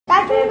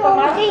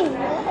tomar?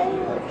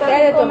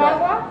 ¿Está con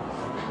agua?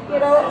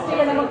 Quiero, si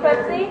tenemos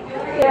Pepsi,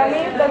 y a mí,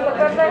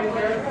 Coca-Cola,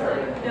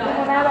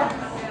 limonada.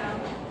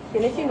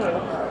 ¿Tienes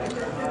chinero?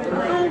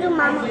 Tu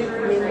mama.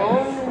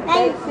 Limón,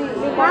 Pepsi,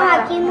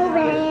 Mama, keep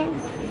moving.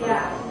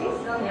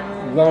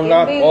 You're gonna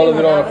knock all of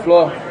it on the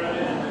floor.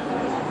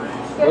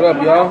 What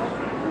up, y'all?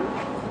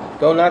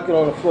 Don't knock it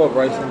on the floor,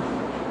 Bryson.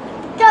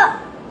 Stop.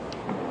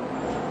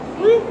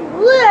 We're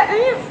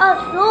in a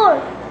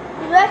store.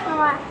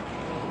 Restaurant.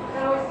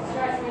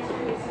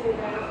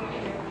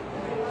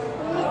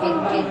 It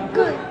tastes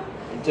good.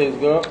 It tastes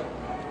good?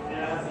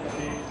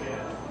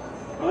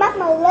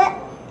 Mama, let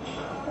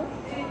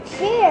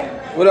share.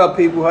 What up,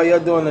 people? How y'all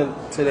doing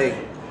today?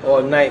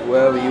 Or night,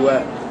 wherever you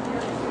at?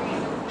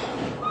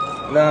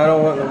 Nah, I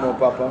don't want no more,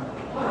 Papa.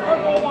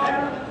 Okay,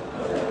 Daddy.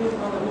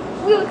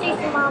 We'll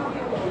taste it, Mama.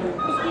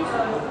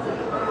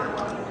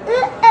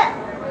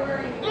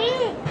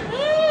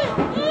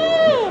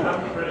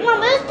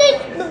 Mama, this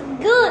tastes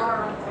good.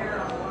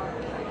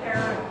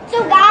 So,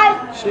 guys.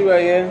 She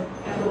right here,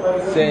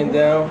 sitting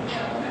down.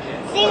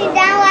 Sitting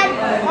down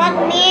like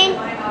men.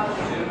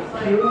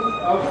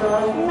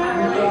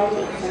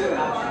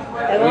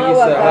 Ricky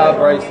said hi,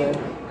 Bryson.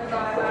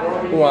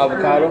 You want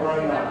avocado?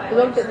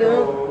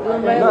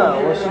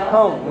 Nah,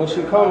 when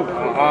she come,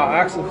 I'll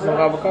ask her for some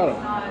avocado.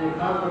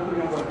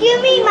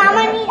 Excuse me,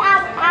 Mama, need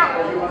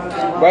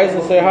avocado.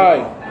 Bryson, say hi.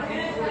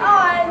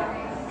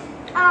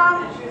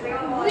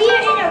 We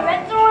are in a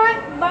restaurant,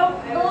 but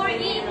we're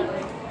eating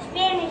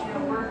Spanish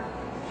food.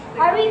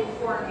 Are we?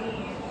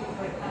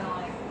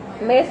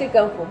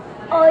 Mexican food.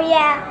 Oh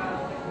yeah.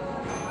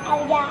 I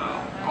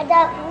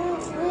thought we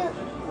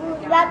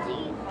was about to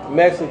eat.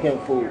 Mexican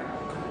food.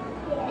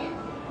 Yeah.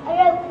 I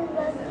thought we was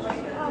about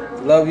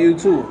to eat. Love you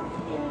too.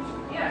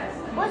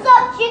 What's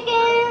up,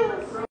 chickens?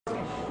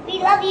 We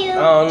love you. I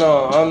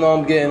don't know.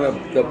 I'm getting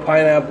the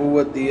pineapple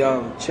with the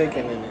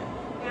chicken in it.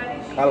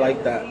 I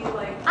like that.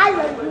 I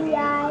love you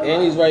guys.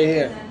 Annie's right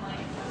here.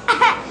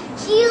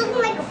 She looks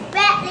like a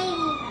fat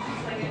lady.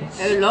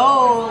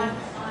 Hello.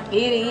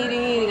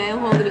 Eating. I am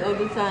hungry all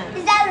the time.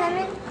 Is that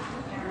lemon?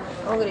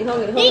 Hungry.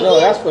 No,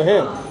 that's for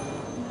him.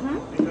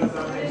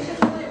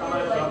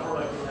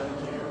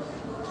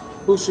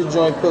 Who should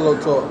join Pillow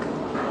Talk?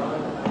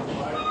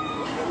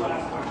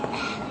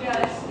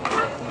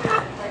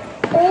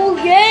 Oh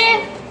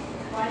yeah.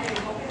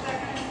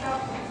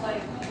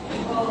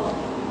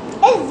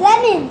 It's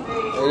lemon.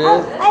 It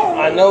is?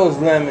 I know it's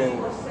lemon.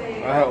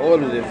 I have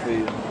ordered it for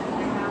you.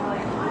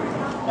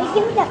 Hey,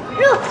 give me that.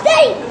 No,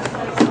 stay.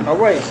 All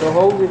right, so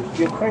hold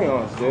your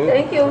crayons, dude.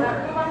 Thank you.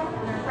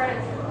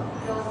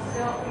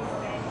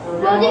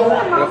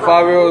 Your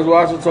 5-year-old is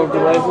watching Talk to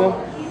Bryson.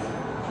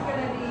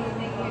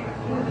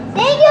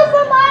 Thank you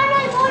for buying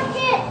my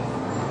bullshit.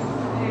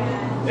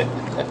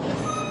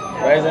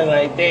 Bryson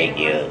like, thank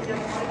you.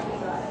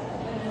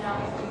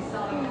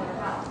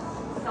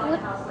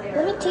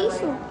 Let me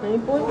taste it.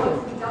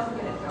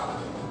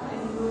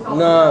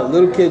 Nah,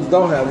 little kids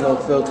don't have no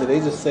filter. They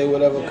just say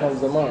whatever comes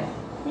to mind.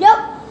 Yep.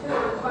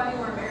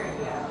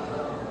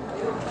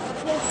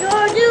 They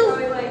sure do.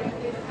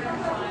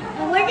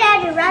 And we're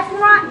at a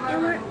restaurant and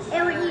we're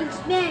eating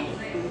Spanish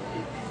food.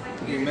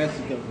 You get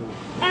Mexican food.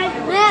 And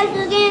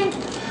Mexican.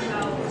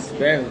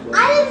 Spanish food. I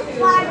didn't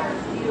try.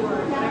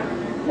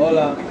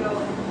 Hola.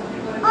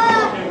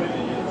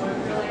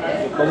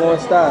 ¿Cómo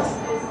estás?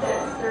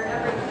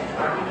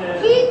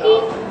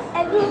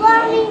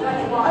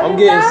 I'm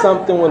getting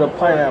something with a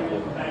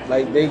pineapple.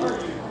 Like they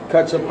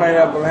cut your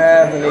pineapple in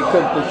half and they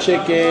cook the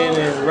chicken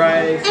and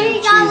rice and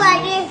you cheese. go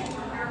like this.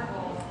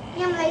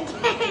 I'm like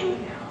that.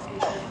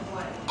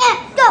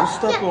 You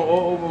stepping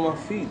all over my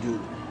feet,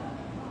 dude.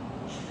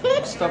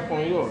 Step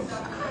on yours.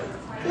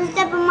 You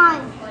step on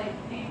mine.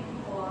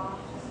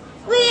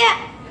 Where?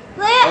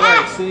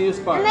 Alright, see your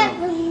spot now.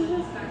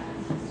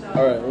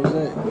 Alright, what's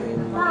it?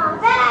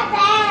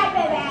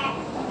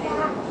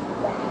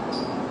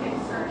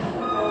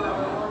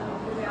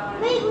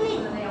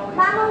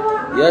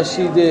 Yes,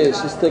 she did.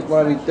 She stick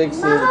mommy thick and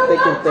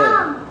thin.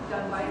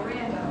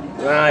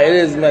 Nah, it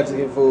is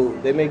Mexican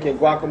food. They make your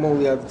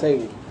guacamole at the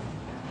table.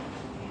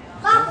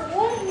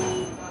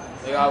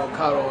 They got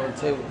avocado on the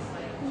table.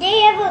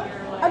 They have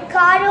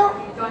avocado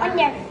on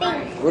their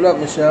face. What up,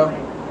 Michelle?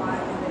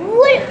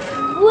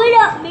 What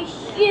up,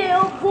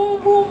 Michelle?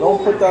 Boom, boom, boom.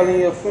 Don't put that in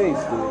your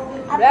face,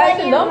 dude.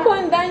 Bryson, don't put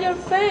it down your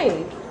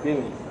face. Give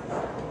me.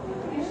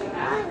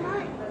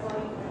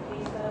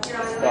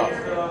 Stop.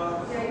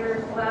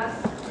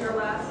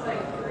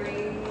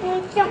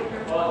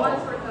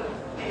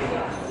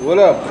 What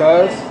up,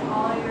 cuz?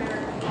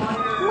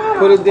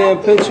 Put a damn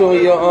picture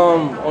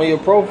on your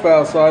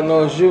profile so I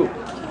know it's you.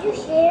 Did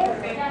you share?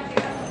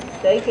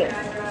 Take it.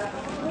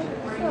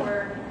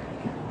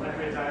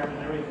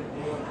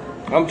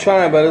 I'm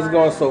trying, but it's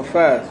going so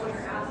fast.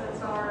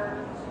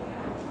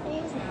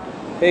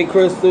 Hey,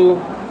 Crystal.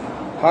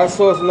 Hot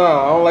sauce?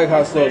 Nah, I don't like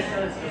hot sauce.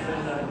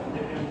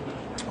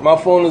 My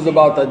phone is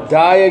about to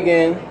die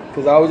again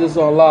because I was just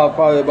on live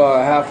probably about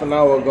a half an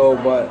hour ago.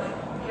 But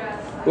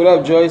what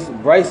up, Joyce?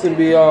 Bryson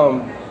be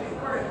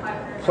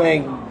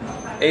playing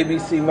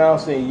ABC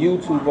Mouse and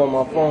YouTube on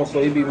my phone,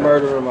 so he be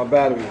murdering my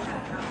battery.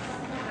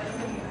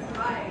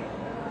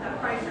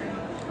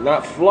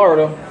 Not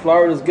Florida.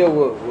 Florida's good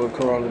with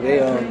Corona.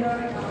 They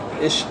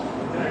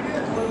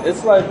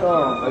it's like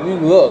if you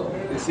look,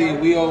 you see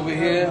we over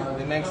here,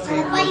 the next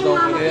table is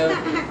over there,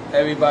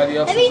 everybody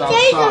else is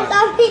outside.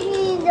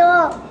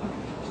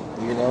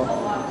 You know.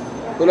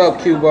 What up,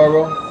 Q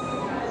Burrow?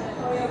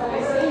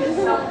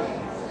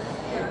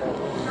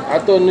 I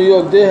thought New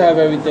York did have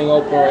everything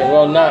open right.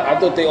 Well, not. I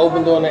thought they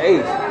opened on the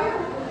 8th.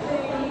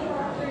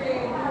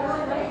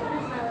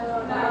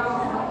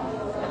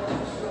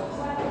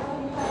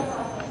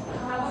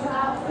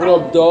 What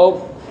up,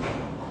 dog?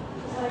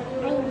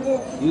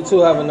 You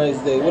too have a nice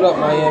day. What up,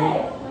 Miami?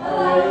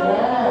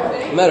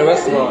 I'm at a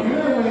restaurant.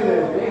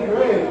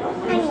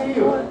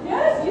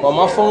 Well,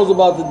 my phone's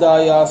about to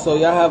die, y'all, so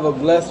y'all have a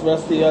blessed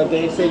rest of your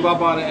day. Say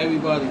bye-bye to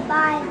everybody.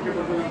 Bye.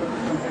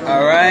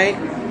 All right?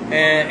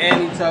 And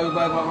Annie, tell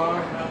everybody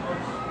bye-bye.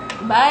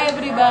 Bye,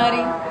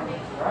 everybody.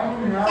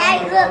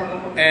 Daddy, look.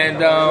 And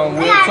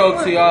we'll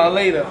talk to y'all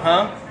later,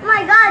 huh? Oh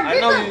my God,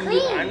 this is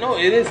clean. I know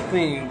it is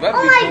clean. Oh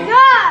my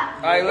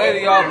God. All right, later,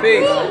 y'all.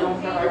 Peace.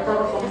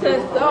 It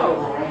says so.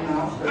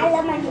 I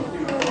love my clean.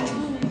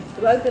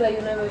 Like that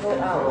you never go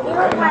out. You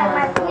look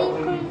my clean.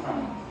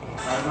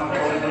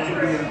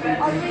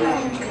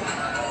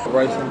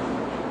 Bryson.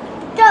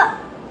 Stop.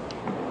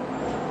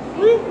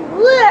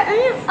 We're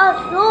in a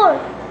store.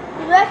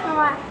 The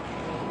restaurant.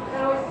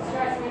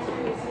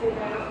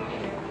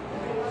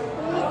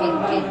 Everything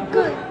tastes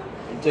good.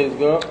 It tastes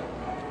good?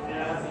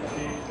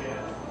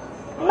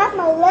 I'm at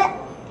my left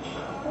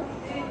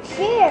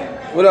chair.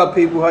 What up,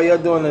 people? How y'all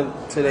doing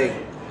today?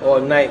 Or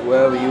night,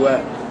 wherever you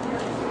at?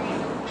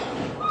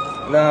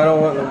 Nah, I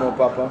don't want no more,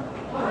 Papa.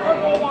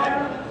 Okay,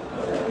 Daddy.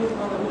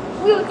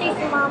 We'll take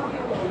some, Mama.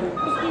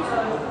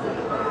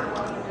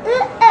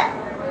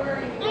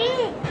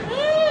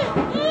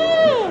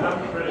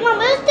 Mom,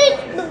 this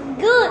tastes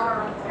good.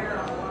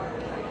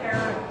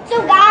 So,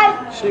 guys.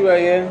 She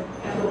right here,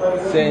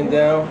 sitting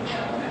down.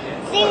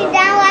 Sitting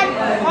down like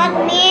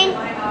me.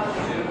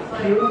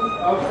 We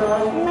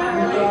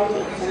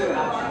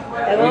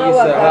can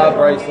say hi,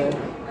 Bryson.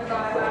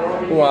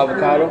 You want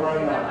avocado?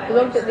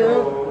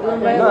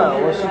 Nah,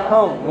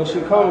 when she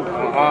come,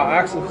 I'll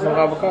ask her for some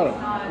avocado.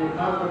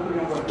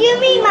 Excuse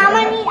me, Mama, I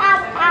need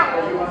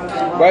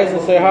avocado. Bryson,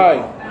 say hi.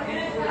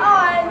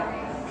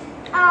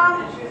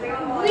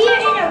 We are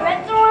in a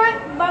restaurant,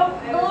 but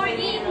we're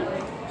eating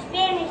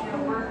Spanish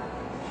food.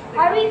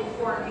 Are we?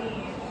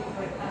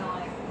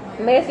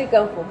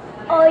 Mexican food.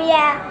 Oh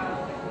yeah.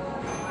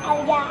 I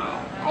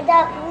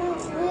thought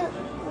we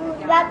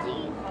were about to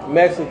eat.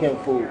 Mexican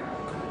food.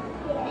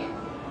 Yeah.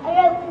 I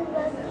thought we were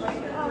about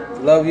to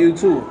eat. Love you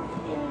too.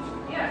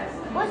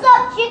 What's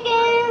up,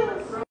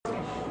 chickens?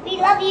 We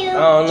love you. I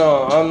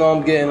don't know.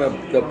 I'm getting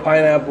the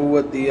pineapple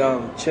with the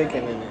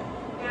chicken in it.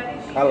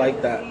 I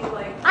like that.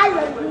 I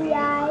love you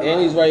guys.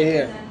 Annie's right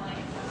here.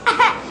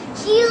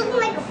 She looks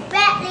like a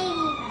fat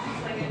lady.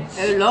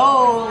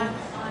 Hello.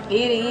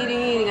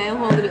 Eating. I am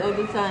hungry all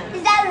the time.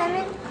 Is that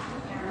lemon?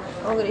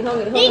 Hungry.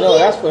 No,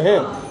 that's for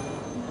him.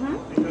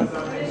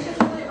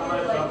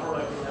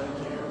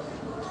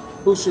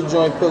 Who should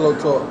join Pillow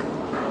Talk?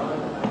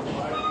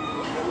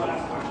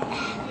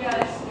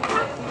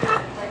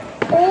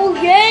 Oh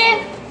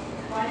yeah.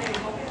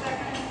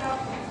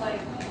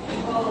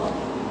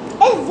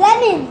 It's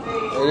lemon.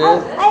 It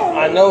is?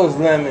 I know it's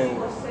lemon.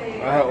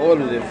 I have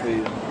ordered it for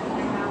you.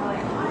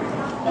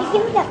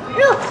 Give me that.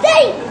 No,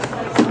 stay.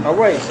 All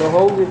right, so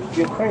hold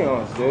your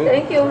crayons, dude.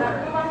 Thank you.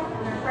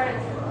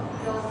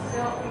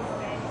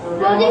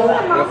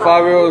 Your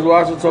 5-year-old is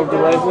watching Talk to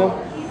Bryson?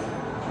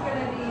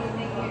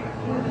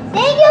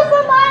 Thank you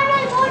for buying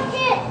my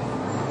bullshit.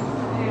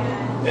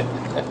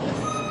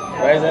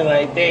 Bryson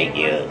like, thank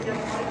you.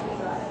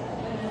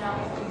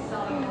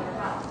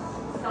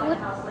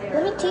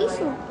 Let me taste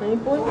you.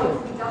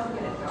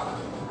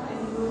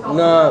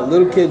 Nah,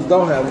 little kids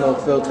don't have no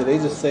filter. They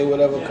just say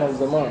whatever comes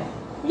to mind.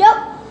 Yep.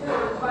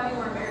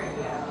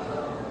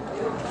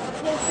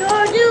 They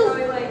sure do.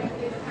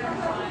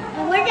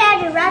 And we're at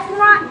the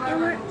restaurant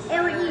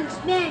and we're eating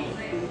Spanish.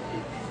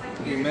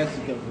 You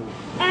Mexican food.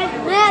 And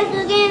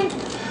Mexican.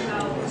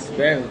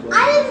 Spanish food. I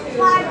didn't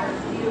try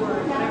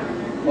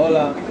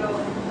Hola.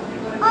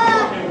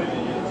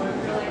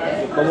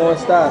 ¿Cómo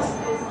estás?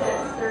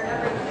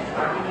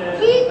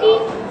 Kiki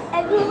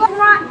at the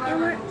restaurant and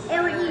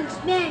we're eating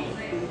Spanish.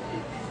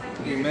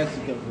 You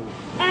Mexican food.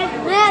 And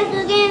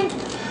Mexican.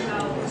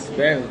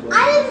 Spanish food. I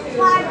didn't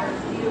try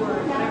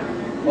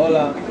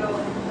Hola.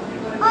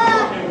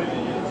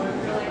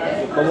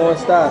 ¿Cómo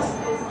estás?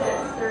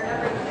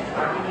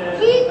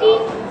 Kiki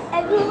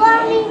at the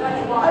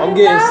restaurant. I'm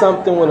getting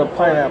something with a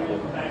pineapple.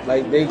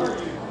 Like they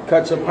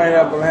cut your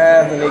pineapple in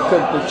half and they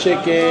cook the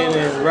chicken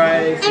and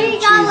rice And and you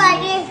go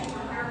like cheese.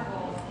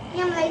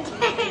 this. I'm like,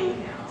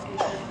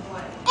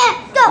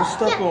 You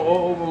stepping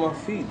all over my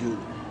feet, dude.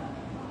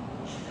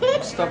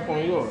 Step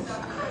on yours.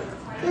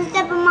 You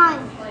step on mine.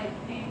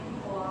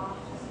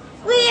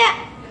 Where?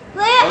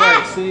 Where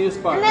Alright, at? see you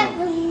spot now.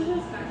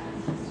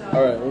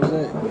 Alright, what was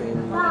it?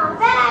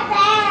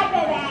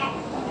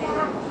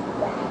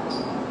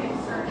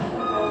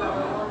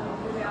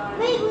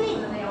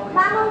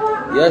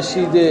 Yes,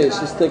 she did.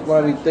 She stick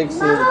mommy thick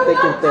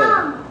and thin.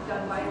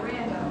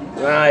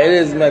 Nah, it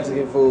is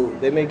Mexican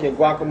food. They make your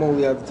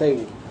guacamole at the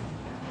table.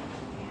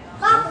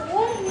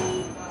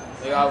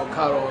 They got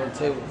avocado on the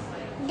table.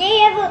 They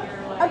have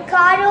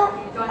avocado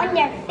on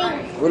their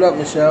face. What up,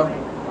 Michelle?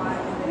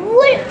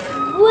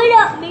 What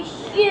up,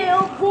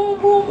 Michelle? Boom,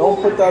 boom, Don't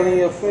boom. put that in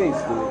your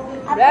face,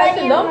 dude.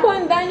 Bryson, don't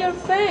put it down your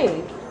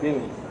face. Give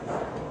me.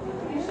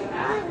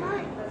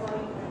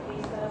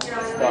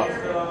 Stop.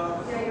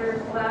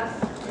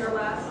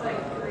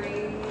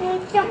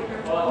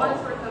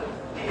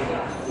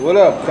 What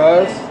up,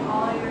 cuz?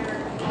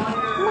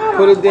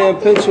 Put a damn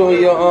picture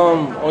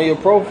on your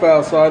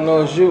profile so I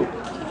know it's you.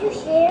 Did you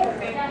share?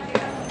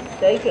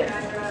 Take it.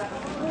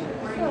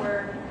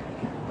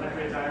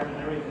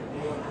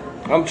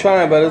 I'm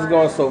trying, but it's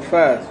going so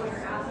fast.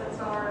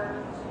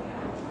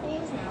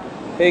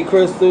 Hey,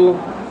 Crystal.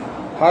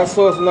 Hot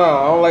sauce?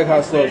 Nah, I don't like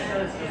hot sauce.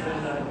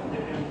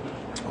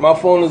 My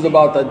phone is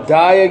about to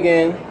die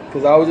again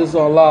because I was just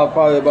on live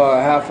probably about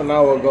a half an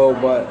hour ago.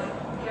 But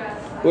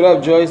what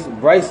up, Joyce?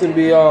 Bryson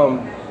be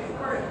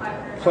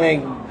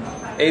playing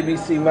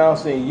ABC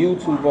Mouse and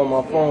YouTube on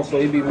my phone, so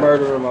he be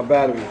murdering my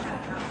battery.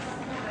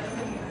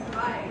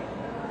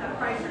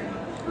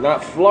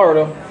 Not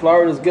Florida.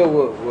 Florida's good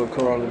with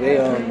Corona. They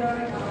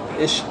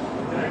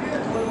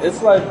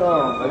it's like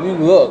if you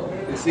look,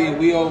 you see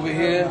we over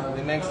here,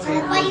 the next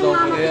table is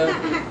over there,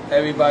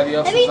 everybody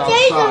else is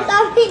outside.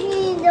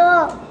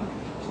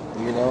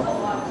 You know.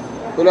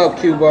 What up,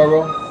 Q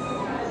Burrow?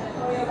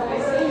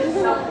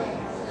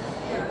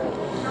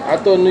 I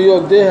thought New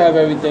York did have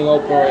everything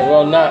open right.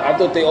 Well, not. I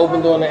thought they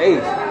opened on the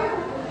 8th.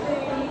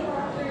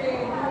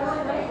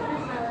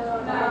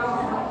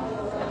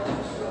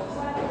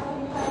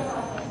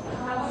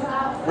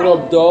 What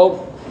up,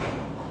 dog?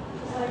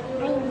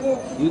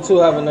 You too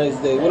have a nice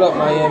day. What up,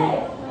 Miami?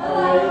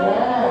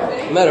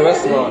 I'm at a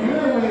restaurant.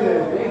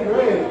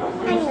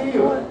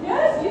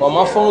 Well,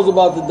 my phone's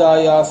about to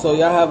die, y'all, so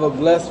y'all have a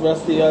blessed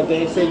rest of your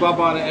day. Say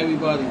bye-bye to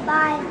everybody.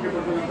 Bye.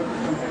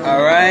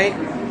 All right?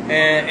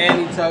 And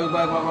Annie, tell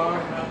everybody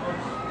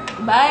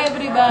bye-bye. Bye,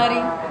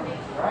 everybody.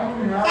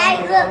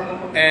 Daddy,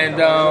 look. And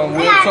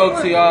we'll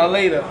talk to y'all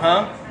later,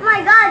 huh? Oh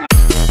my God.